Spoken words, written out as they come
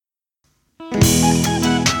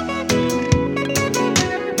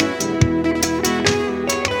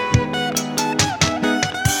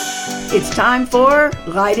It's time for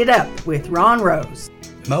Light It Up with Ron Rose.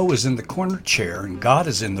 Mo is in the corner chair and God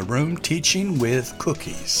is in the room teaching with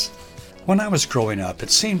cookies. When I was growing up, it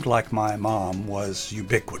seemed like my mom was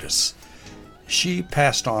ubiquitous. She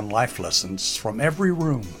passed on life lessons from every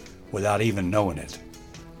room without even knowing it.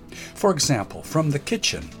 For example, from the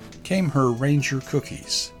kitchen came her Ranger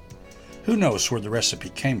cookies. Who knows where the recipe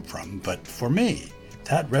came from, but for me,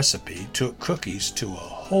 that recipe took cookies to a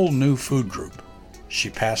whole new food group. She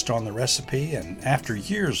passed on the recipe, and after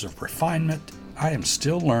years of refinement, I am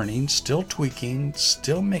still learning, still tweaking,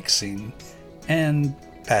 still mixing, and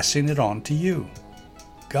passing it on to you.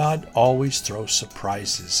 God always throws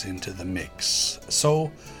surprises into the mix, so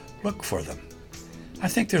look for them. I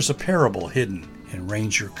think there's a parable hidden in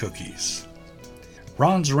Ranger cookies.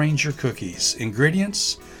 Ron's Ranger cookies.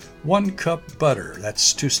 Ingredients: 1 cup butter,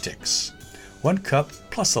 that's 2 sticks. 1 cup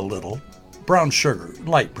plus a little brown sugar,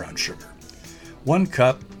 light brown sugar. 1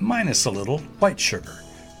 cup minus a little white sugar.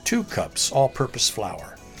 2 cups all-purpose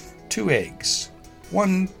flour. 2 eggs.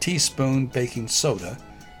 1 teaspoon baking soda.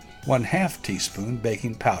 1/2 teaspoon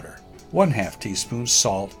baking powder. 1/2 teaspoon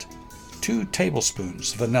salt. 2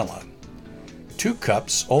 tablespoons vanilla. 2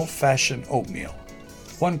 cups old-fashioned oatmeal.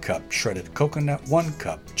 1 cup shredded coconut. 1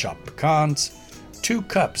 cup chopped pecans. 2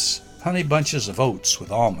 cups honey bunches of oats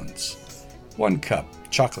with almonds. 1 cup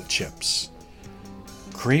chocolate chips.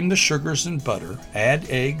 Cream the sugars and butter. Add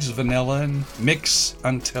eggs, vanilla, and mix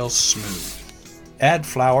until smooth. Add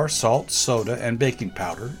flour, salt, soda, and baking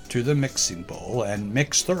powder to the mixing bowl and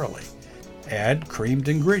mix thoroughly. Add creamed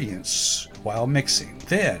ingredients while mixing.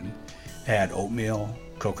 Then add oatmeal,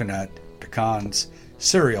 coconut, pecans,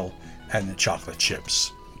 cereal, and the chocolate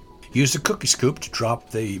chips. Use a cookie scoop to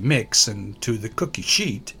drop the mix into the cookie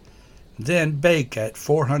sheet. Then bake at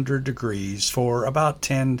 400 degrees for about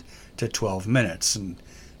 10 to 12 minutes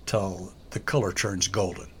until the color turns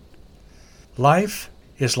golden. Life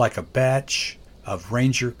is like a batch of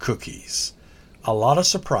Ranger cookies. A lot of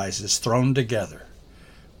surprises thrown together.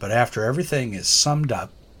 But after everything is summed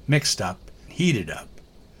up, mixed up, heated up,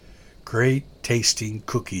 great tasting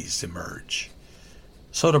cookies emerge.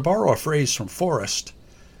 So to borrow a phrase from Forrest,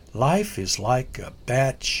 life is like a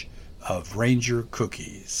batch of Ranger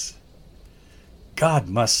cookies. God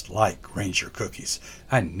must like Ranger cookies.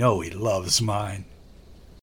 I know He loves mine.